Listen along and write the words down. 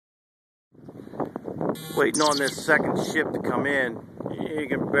Waiting on this second ship to come in. You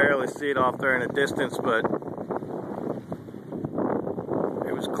can barely see it off there in the distance, but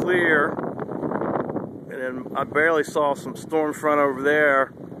it was clear. And then I barely saw some storm front over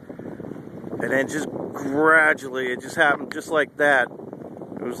there. And then just gradually, it just happened just like that.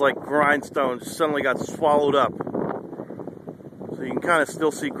 It was like Grindstone just suddenly got swallowed up. So you can kind of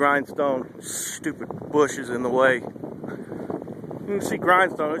still see Grindstone. Stupid bushes in the way. You can see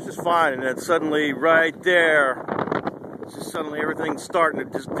Grindstone, it's just fine. And then suddenly, right there, it's just suddenly everything's starting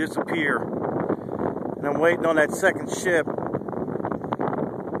to just disappear. And I'm waiting on that second ship.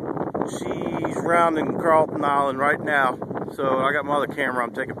 She's rounding Carlton Island right now. So I got my other camera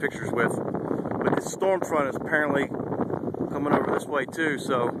I'm taking pictures with. But this storm front is apparently coming over this way too,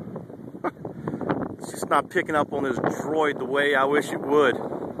 so it's just not picking up on this droid the way I wish it would.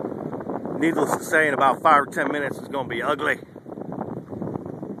 Needless to say, in about 5 or 10 minutes, it's going to be ugly.